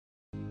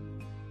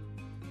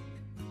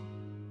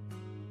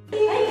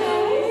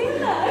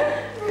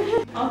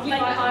I'll keep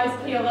my eyes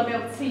peeled, I'll be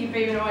able to see you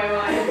beaming away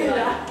while I'm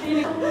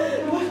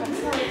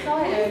so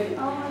excited.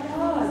 Oh my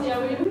god.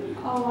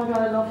 Oh my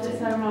god, I loved it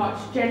so much.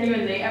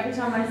 Genuinely, every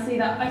time I see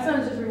that, I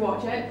sometimes just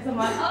rewatch it because I'm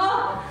like,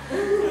 oh!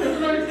 The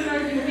most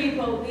amazing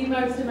people, the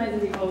most amazing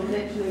people,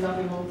 literally love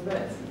you all to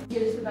bits.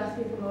 You're just the best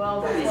people in the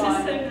world. This is so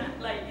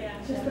like,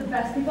 yeah. Just the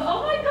best people.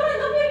 Oh my god, I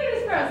love you again,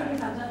 Spirit. Thank you,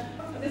 Santa.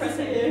 This is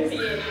for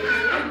you.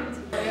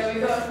 Yeah, we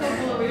got a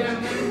couple that we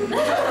don't win.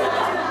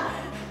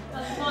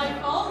 That's my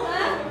fault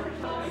there.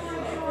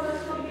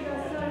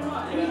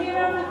 Can you be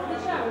around after the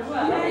show as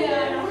well?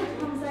 Yeah.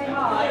 Come say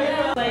hi.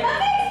 Yeah. Like,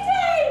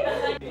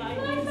 my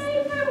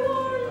favourite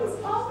ones!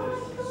 Oh my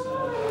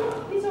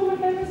god! These are my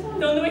favourite songs.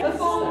 Don't do it. They're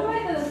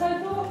so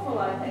thoughtful,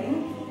 I think.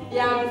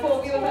 Yeah, before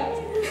we were like...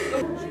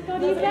 Oh my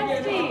god, you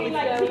besties!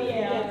 Like 2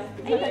 years.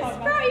 Are you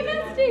Sprouty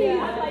besties?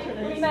 Yeah, like,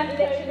 we met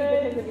literally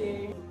because of you.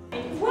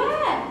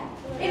 Where?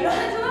 In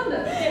central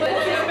London? I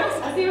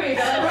see where you're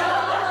going.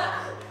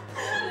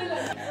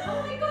 Oh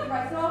my god,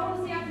 right, so I want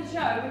to see after the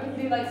show, we can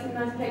do like some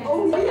nice pictures. Oh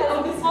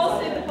yeah,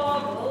 also the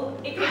barbel,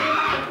 it could be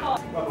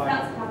like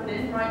that's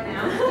happening right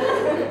now.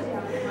 That's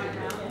happening right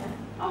now.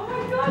 Yeah. Oh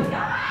my god,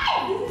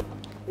 guys!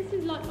 This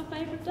is like my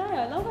favourite day.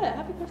 I love it.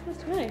 Happy Christmas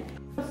to me.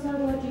 I'm so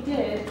glad you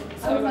did.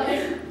 I was like,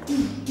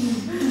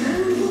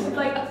 it's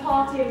like a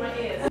party in my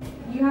ears.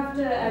 You have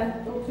to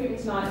all tweet me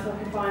tonight so I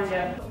can find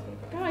you.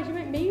 Guys, you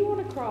make me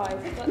want to cry.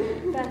 It's like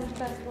the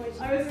best way to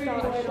start a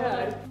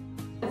show.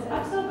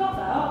 I've still got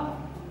that.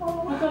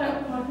 Oh, I got it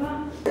up like that.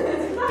 I'm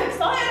so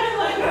excited, I'm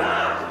like,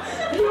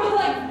 You were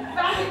like,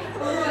 back it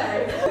away.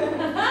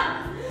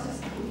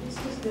 It's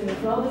just doing it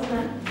well, isn't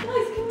it?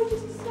 Guys, can we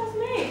just discuss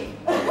me?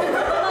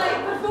 Like,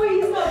 before you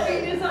start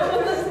beating yourself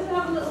up, let's just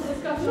have a little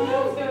discussion on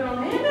what's going on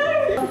here.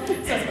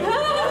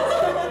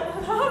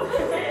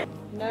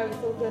 No, it's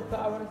all good, but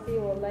I want to see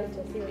you all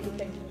later, see what you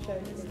think of the show, to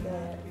enjoy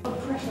it. Oh,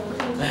 pressure,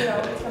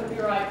 it's going to be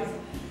right, because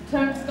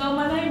don't spell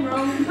my name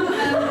wrong.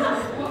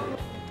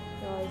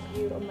 Guys,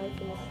 you are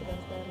making this the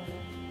best day of my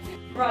life.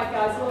 Right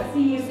guys, we'll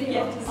see you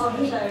on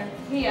the show.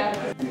 Here.